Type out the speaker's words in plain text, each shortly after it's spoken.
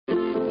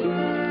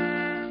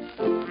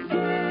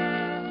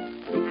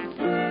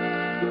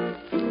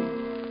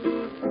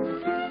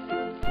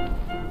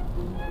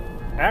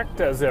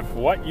Act as if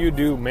what you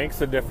do makes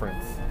a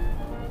difference.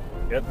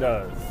 It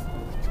does.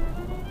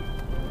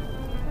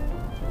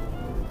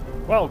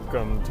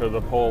 Welcome to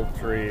the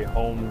Poultry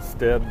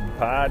Homestead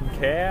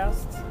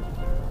Podcast.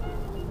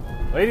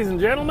 Ladies and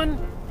gentlemen,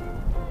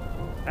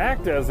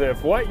 act as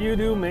if what you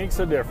do makes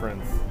a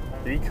difference,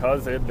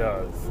 because it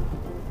does.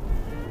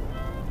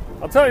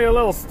 I'll tell you a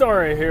little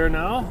story here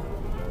now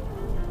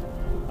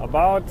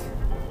about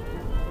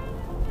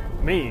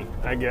me,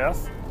 I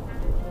guess.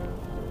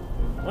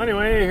 Well,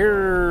 anyway,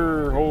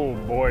 here, oh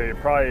boy,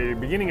 probably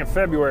beginning of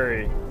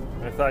February,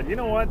 I thought, you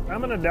know what, I'm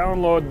going to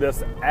download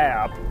this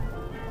app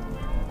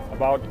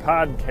about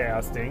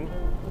podcasting.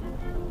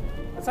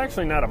 It's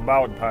actually not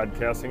about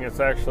podcasting, it's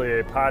actually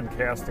a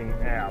podcasting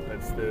app.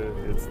 It's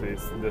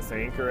this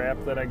Anchor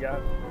app that I got.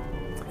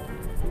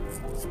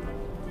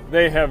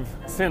 They have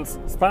since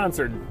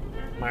sponsored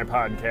my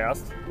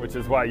podcast, which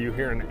is why you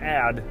hear an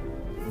ad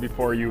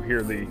before you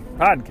hear the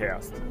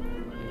podcast.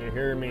 You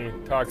hear me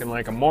talking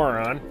like a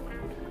moron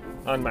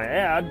on my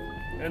ad,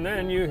 and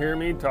then you hear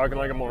me talking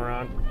like a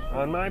moron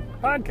on my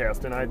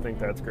podcast, and I think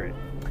that's great.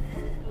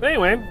 But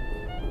anyway,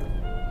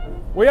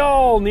 we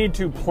all need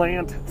to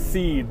plant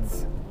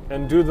seeds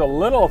and do the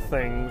little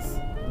things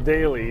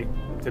daily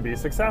to be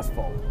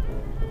successful.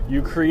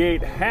 You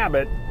create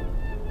habit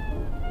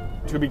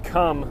to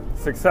become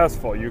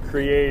successful. You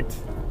create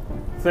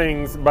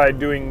things by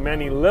doing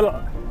many little,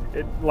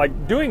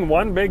 like doing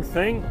one big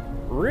thing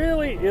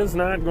really is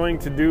not going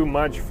to do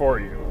much for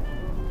you.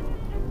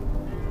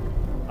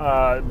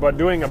 But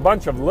doing a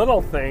bunch of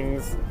little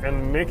things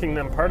and making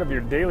them part of your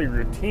daily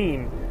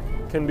routine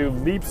can do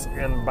leaps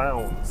and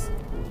bounds.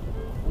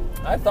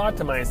 I thought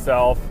to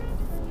myself,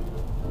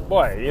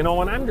 boy, you know,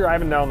 when I'm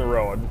driving down the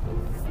road,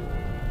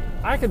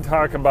 I could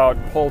talk about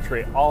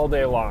poultry all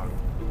day long.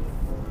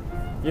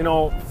 You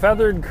know,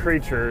 feathered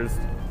creatures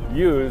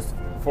used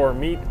for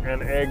meat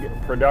and egg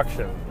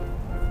production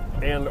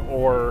and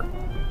or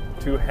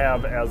to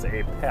have as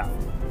a pet.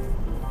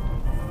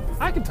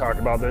 I could talk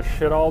about this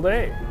shit all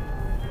day.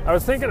 I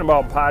was thinking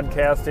about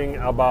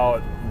podcasting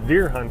about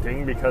deer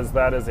hunting because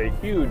that is a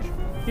huge,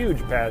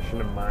 huge passion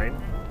of mine.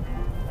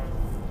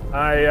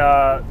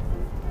 I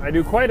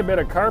do quite a bit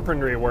of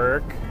carpentry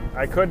work.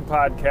 I could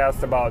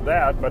podcast about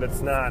that, but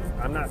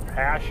I'm not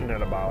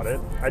passionate about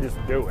it. I just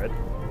do it.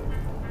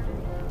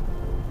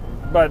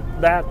 But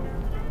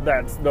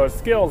that's those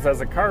skills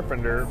as a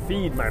carpenter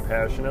feed my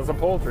passion as a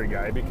poultry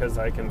guy because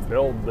I can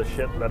build the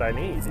shit that I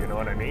need, you know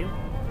what I mean?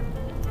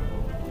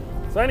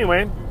 So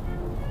anyway,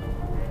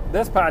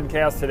 this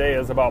podcast today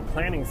is about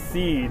planting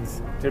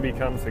seeds to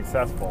become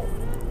successful.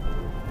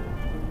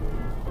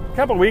 A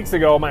couple weeks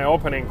ago, my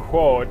opening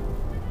quote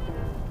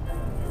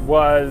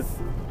was,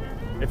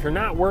 if you're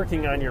not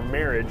working on your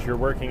marriage, you're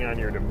working on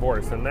your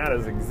divorce, and that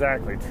is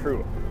exactly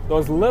true.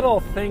 Those little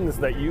things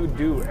that you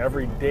do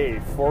every day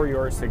for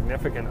your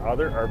significant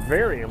other are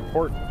very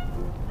important.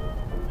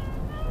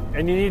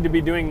 And you need to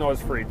be doing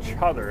those for each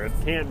other. It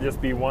can't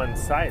just be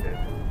one-sided.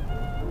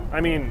 I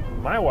mean,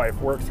 my wife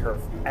works her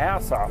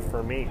ass off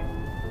for me.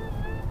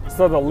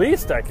 So the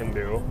least I can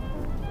do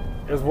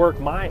is work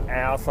my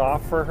ass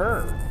off for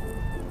her.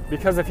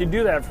 Because if you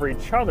do that for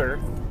each other,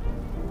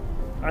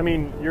 I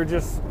mean, you're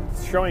just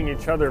showing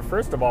each other,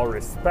 first of all,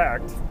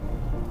 respect.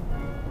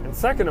 And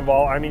second of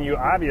all, I mean, you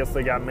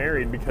obviously got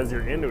married because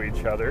you're into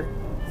each other.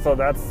 So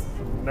that's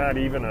not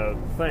even a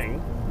thing.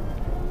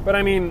 But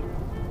I mean,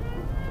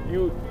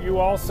 you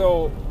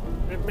also,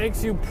 it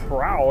makes you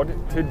proud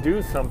to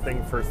do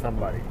something for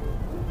somebody.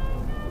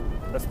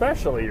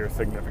 Especially your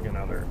significant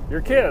other.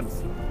 Your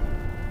kids.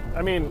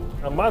 I mean,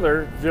 a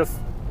mother just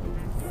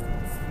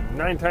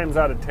 9 times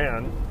out of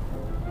 10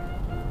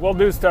 will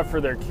do stuff for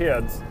their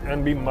kids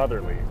and be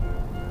motherly.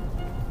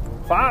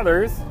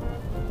 Fathers,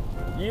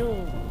 you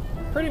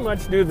pretty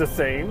much do the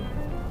same.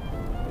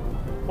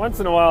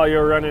 Once in a while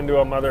you'll run into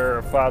a mother or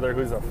a father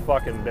who's a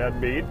fucking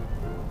deadbeat,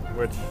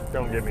 which,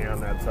 don't get me on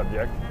that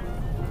subject.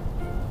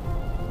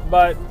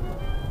 But,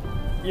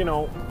 you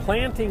know,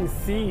 planting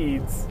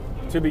seeds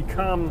to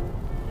become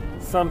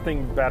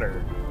something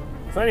better.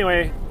 So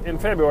anyway, in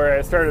February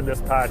I started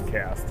this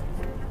podcast.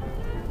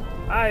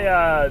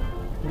 I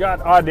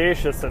got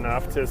audacious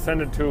enough to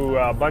send it to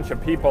a bunch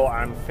of people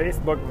on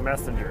Facebook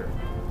Messenger.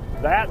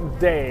 That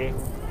day,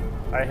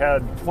 I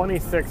had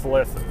 26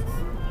 listens.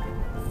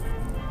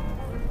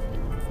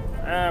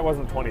 It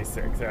wasn't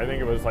 26. I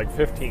think it was like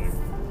 15.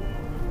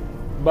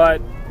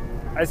 But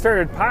I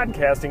started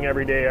podcasting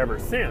every day ever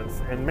since.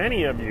 And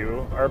many of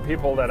you are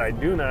people that I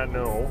do not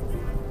know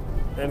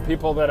and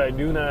people that I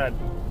do not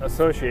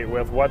associate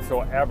with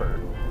whatsoever.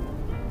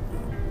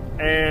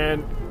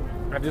 And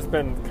I've just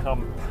been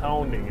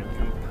compounding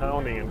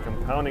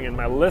in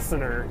my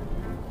listener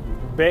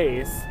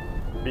base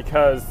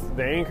because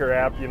the Anchor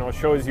app, you know,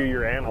 shows you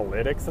your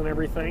analytics and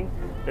everything.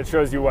 It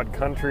shows you what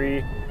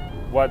country,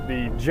 what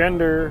the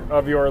gender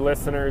of your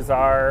listeners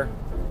are,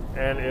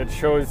 and it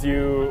shows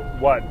you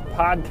what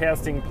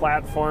podcasting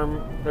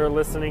platform they're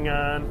listening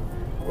on,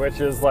 which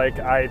is like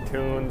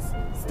iTunes,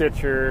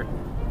 Stitcher,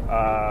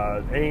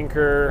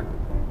 Anchor,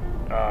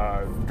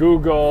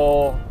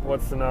 Google,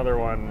 what's another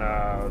one?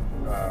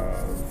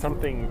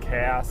 Something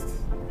Cast.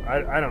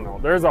 I don't know.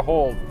 There's a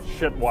whole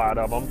shitwad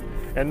of them.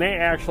 And they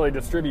actually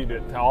distribute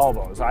it to all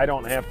those. I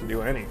don't have to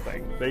do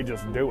anything. They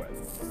just do it.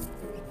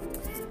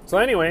 So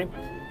anyway,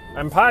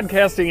 I'm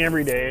podcasting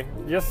every day,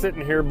 just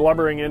sitting here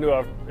blubbering into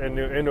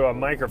a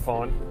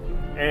microphone.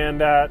 And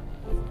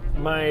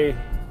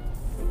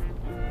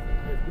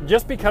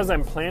just because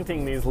I'm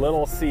planting these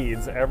little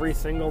seeds every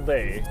single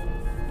day,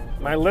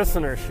 my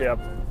listenership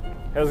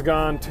has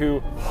gone to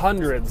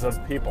hundreds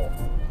of people.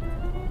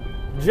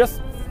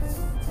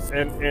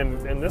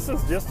 And this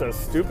is just a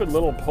stupid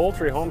little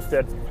poultry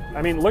homestead.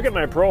 I mean, look at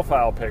my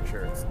profile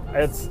picture.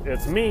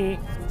 It's me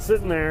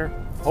sitting there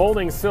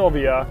holding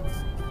Sylvia,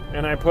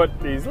 and I put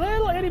these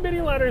little itty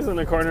bitty letters in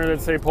the corner that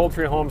say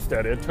poultry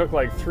homestead. It took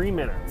like 3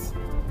 minutes,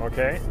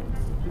 okay?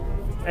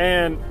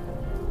 And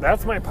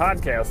that's my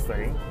podcast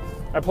thing.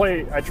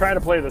 I try to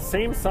play the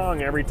same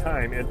song every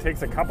time. It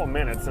takes a couple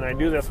minutes, and I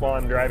do this while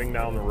I'm driving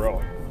down the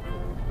road.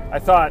 I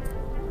thought,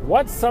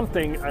 what's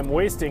something I'm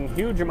wasting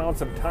huge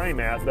amounts of time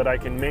at that I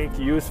can make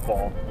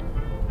useful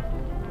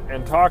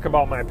and talk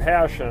about my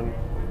passion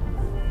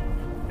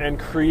and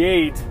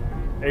create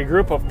a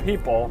group of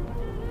people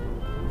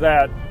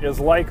that is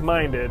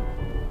like-minded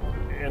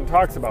and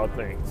talks about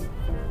things?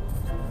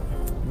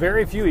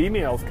 Very few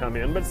emails come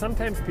in, but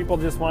sometimes people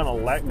just want to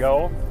let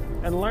go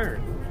and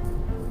learn,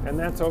 and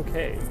that's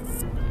okay.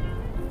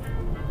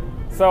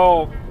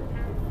 So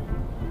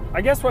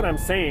I guess what I'm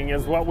saying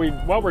is what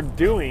we're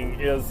doing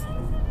is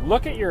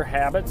look at your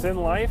habits in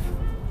life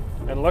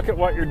and look at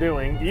what you're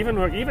doing, even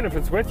if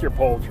it's with your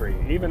poultry,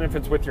 even if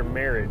it's with your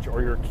marriage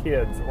or your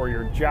kids or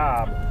your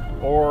job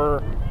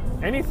or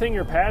anything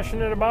you're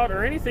passionate about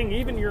or anything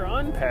even you're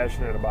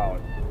unpassionate about.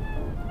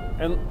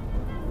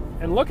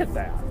 And look at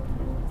that.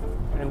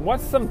 And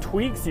what's some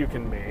tweaks you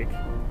can make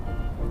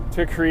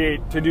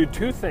to do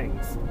two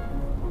things?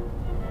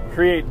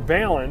 Create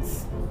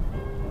balance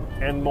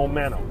and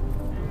momentum.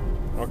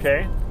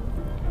 Okay?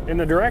 In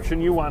the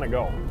direction you want to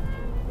go.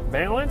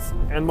 Balance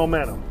and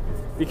momentum.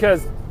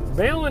 Because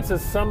balance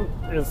is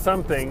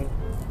something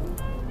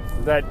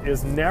that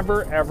is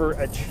never ever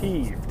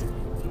achieved,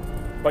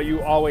 but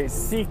you always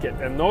seek it.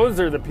 And those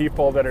are the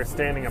people that are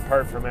standing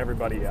apart from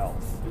everybody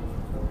else.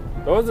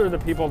 Those are the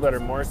people that are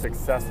more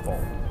successful.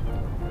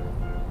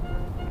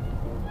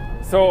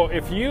 So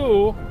if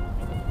you,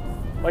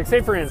 like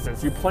say for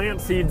instance, you plant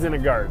seeds in a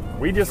garden.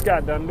 We just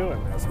got done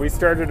doing this. We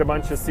started a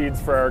bunch of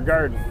seeds for our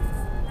garden.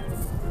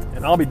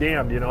 And I'll be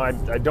damned,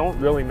 I don't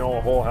really know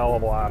a whole hell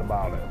of a lot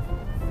about it.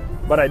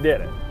 But I did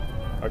it,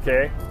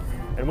 okay?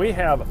 And we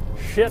have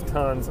shit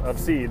tons of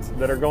seeds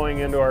that are going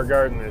into our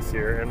garden this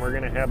year, and we're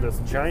going to have this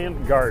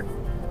giant garden,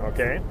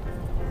 okay?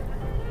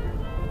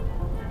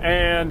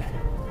 And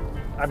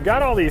I've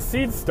got all these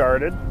seeds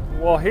started.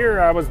 Well, here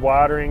I was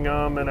watering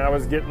them, and I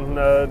was getting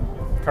the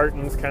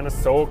cartons kind of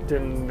soaked,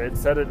 and it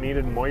said it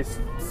needed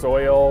moist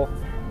soil.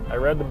 I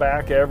read the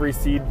back of every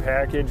seed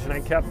package, and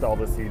I kept all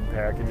the seed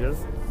packages.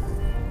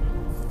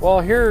 Well,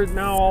 here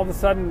now all of a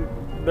sudden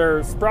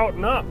they're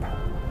sprouting up.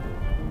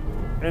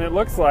 And it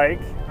looks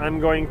like I'm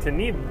going to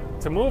need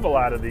to move a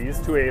lot of these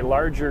to a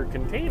larger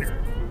container.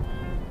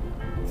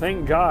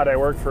 Thank God I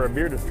work for a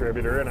beer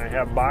distributor and I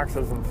have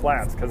boxes and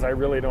flats, because I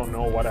really don't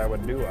know what I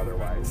would do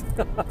otherwise.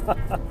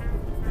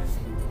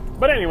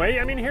 But anyway,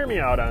 hear me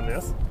out on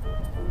this.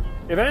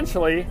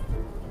 Eventually,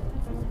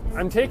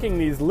 I'm taking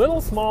these little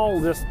small,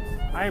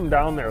 I am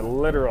down there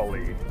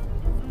literally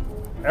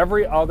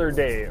every other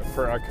day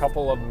for a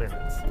couple of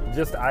minutes,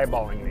 just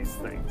eyeballing these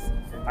things.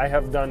 I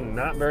have done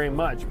not very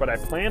much, but I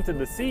planted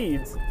the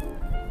seeds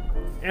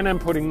and I'm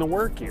putting the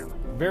work in.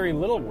 Very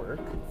little work,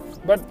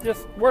 but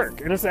just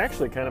work. And it's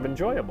actually kind of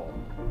enjoyable.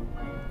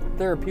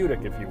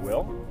 Therapeutic, if you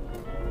will.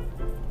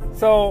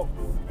 So,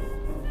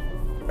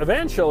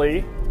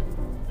 eventually,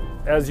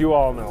 as you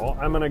all know,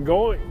 I'm going to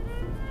go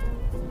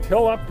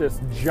till up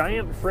this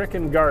giant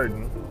frickin'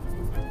 garden,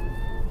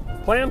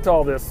 plant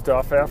all this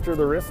stuff after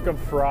the risk of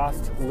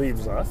frost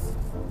leaves us,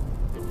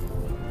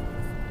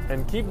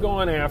 and keep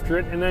going after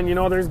it. And then,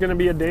 there's going to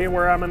be a day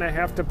where I'm going to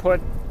have to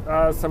put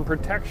some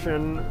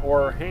protection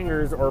or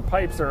hangers or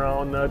pipes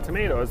around the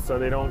tomatoes so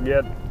they don't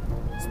get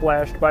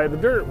splashed by the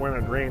dirt when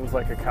it rains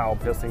like a cow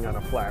pissing on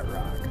a flat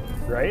rock,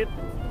 right?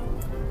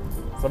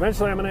 So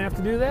eventually I'm going to have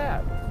to do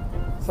that.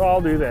 So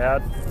I'll do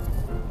that.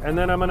 And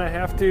then I'm going to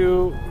have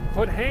to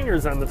put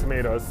hangers on the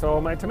tomatoes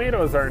so my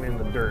tomatoes aren't in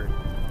the dirt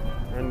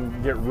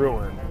and get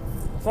ruined.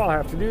 So I'll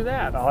have to do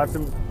that. I'll have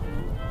to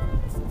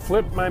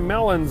flip my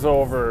melons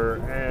over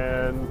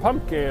and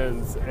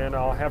pumpkins, and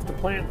I'll have to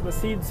plant the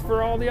seeds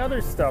for all the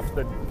other stuff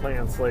that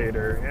plants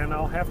later, and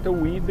I'll have to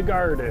weed the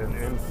garden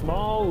in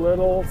small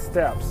little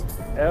steps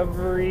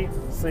every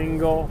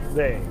single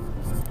day.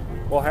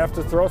 We'll have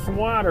to throw some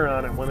water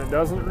on it when it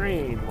doesn't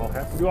rain. We'll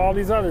have to do all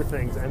these other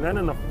things. And then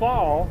in the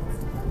fall,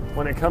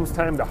 when it comes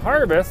time to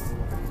harvest,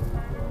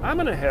 I'm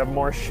going to have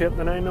more shit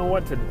than I know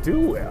what to do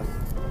with.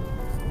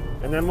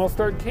 And then we'll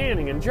start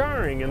canning and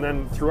jarring, and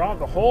then throughout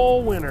the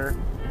whole winter,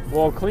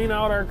 we'll clean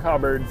out our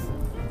cupboards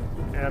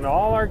and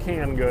all our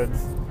canned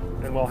goods,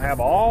 and we'll have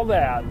all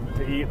that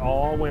to eat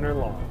all winter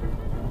long.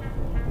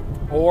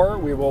 Or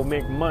we will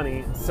make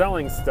money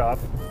selling stuff,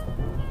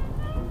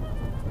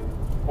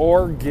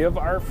 or give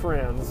our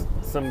friends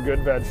some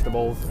good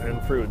vegetables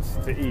and fruits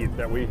to eat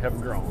that we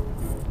have grown.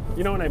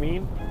 You know what I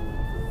mean?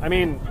 I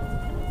mean,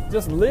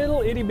 just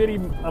little itty bitty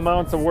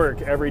amounts of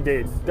work every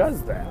day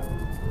does that.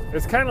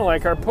 It's kind of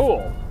like our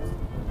pool.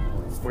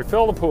 We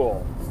fill the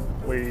pool.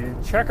 We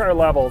check our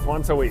levels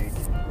once a week.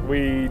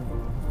 We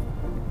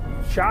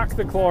shock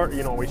the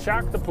we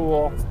shock the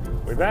pool.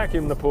 We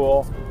vacuum the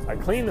pool. I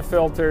clean the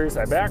filters.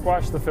 I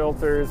backwash the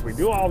filters. We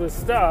do all this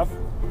stuff.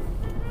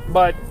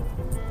 But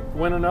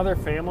when another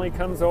family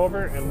comes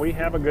over and we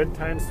have a good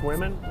time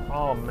swimming,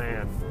 oh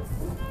man.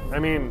 I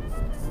mean,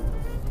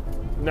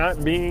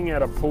 not being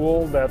at a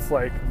pool that's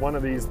like one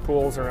of these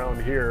pools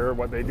around here,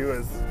 what they do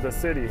is the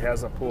city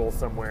has a pool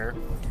somewhere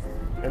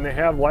and they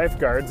have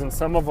lifeguards, and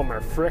some of them are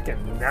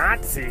frickin'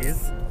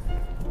 Nazis.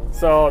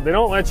 So they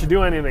don't let you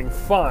do anything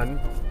fun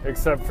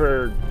except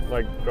for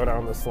like go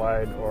down the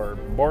slide or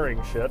boring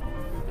shit.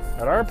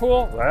 At our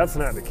pool, that's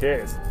not the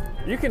case.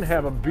 You can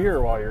have a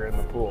beer while you're in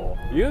the pool.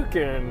 You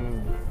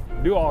can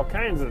do all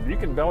kinds of, you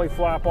can belly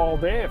flop all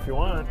day if you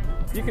want.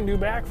 You can do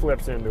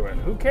backflips into it.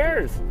 Who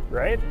cares,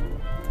 right?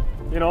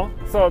 You know,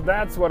 so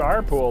that's what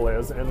our pool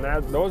is, and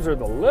those are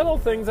the little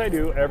things I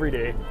do every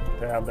day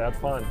to have that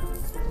fun.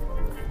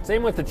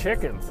 Same with the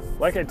chickens.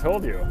 Like I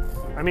told you,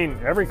 I mean,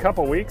 every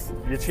couple weeks,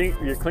 you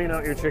clean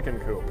out your chicken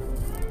coop.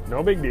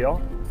 No big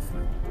deal.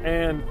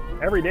 And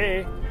every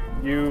day,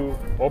 you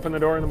open the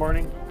door in the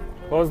morning,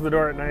 close the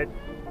door at night,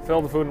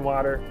 fill the food and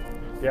water,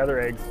 gather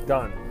eggs,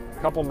 done.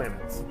 Couple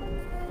minutes.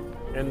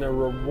 And the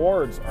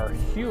rewards are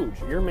huge.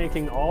 You're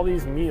making all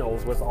these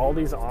meals with all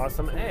these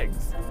awesome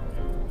eggs.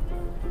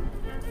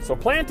 So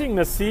planting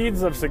the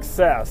seeds of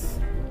success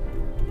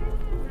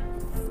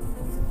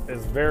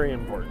is very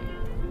important.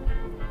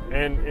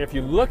 And if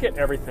you look at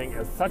everything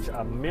as such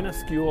a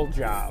minuscule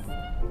job,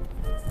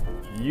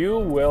 you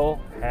will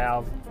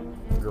have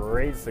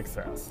great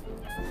success.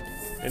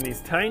 And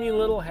these tiny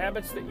little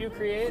habits that you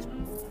create,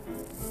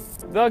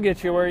 they'll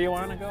get you where you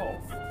want to go,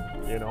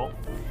 you know.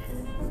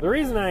 The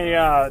reason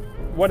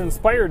what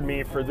inspired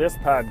me for this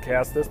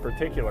podcast, this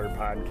particular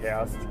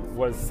podcast,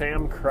 was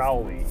Sam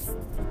Crowley.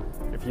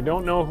 If you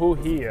don't know who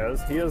he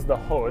is the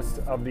host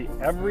of the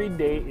Every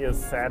Day is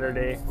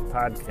Saturday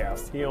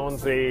podcast. He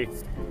owns a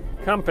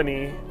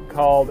company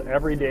called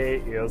Every Day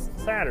is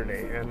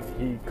Saturday, and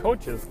he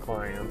coaches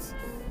clients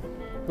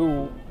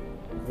who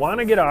want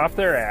to get off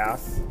their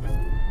ass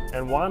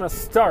and want to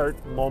start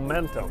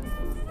momentum.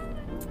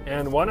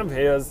 And one of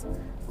his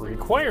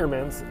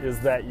requirements is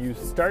that you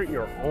start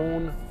your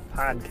own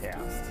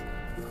podcast,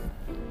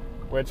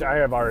 which I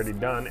have already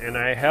done, and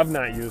I have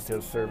not used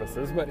his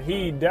services, but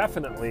he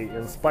definitely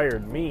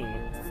inspired me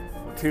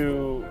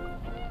to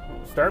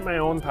start my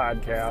own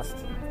podcast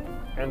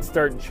and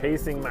start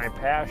chasing my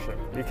passion,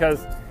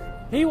 because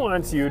he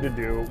wants you to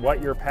do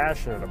what you're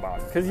passionate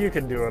about, because you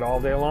can do it all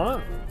day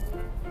long.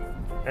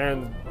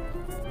 And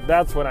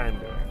that's what I'm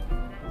doing.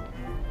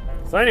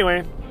 So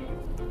anyway,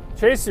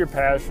 chase your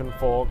passion,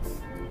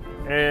 folks.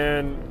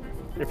 And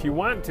if you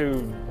want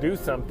to do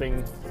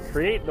something,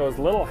 create those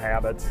little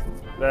habits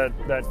that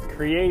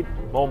create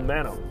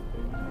momentum.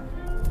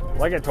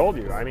 Like I told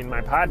you, I mean,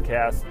 my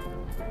podcast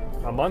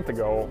a month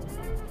ago,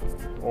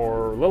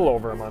 or a little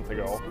over a month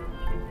ago,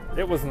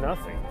 it was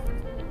nothing.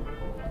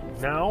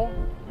 Now,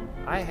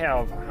 I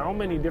have how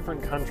many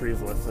different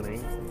countries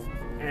listening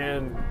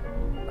and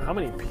how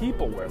many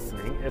people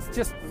listening. It's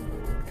just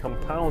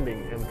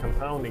compounding and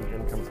compounding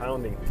and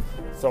compounding.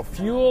 So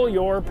fuel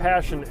your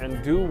passion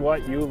and do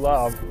what you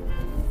love,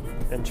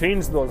 and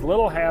change those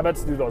little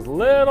habits, do those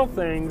little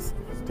things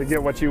to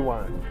get what you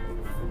want.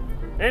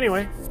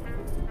 Anyway,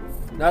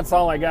 that's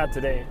all I got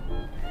today.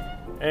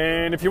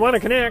 And if you want to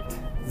connect,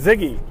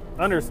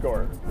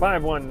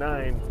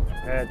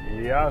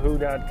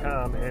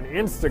 Ziggy_519@yahoo.com, and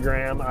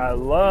Instagram. I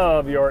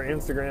love your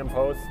Instagram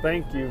posts.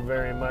 Thank you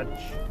very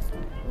much.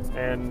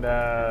 And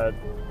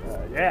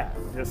yeah,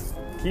 just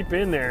keep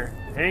in there,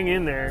 hang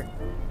in there,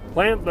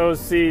 plant those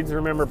seeds.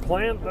 Remember,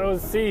 plant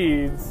those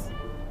seeds,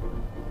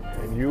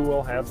 and you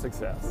will have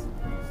success.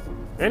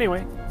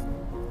 Anyway,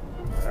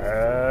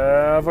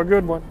 have a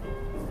good one.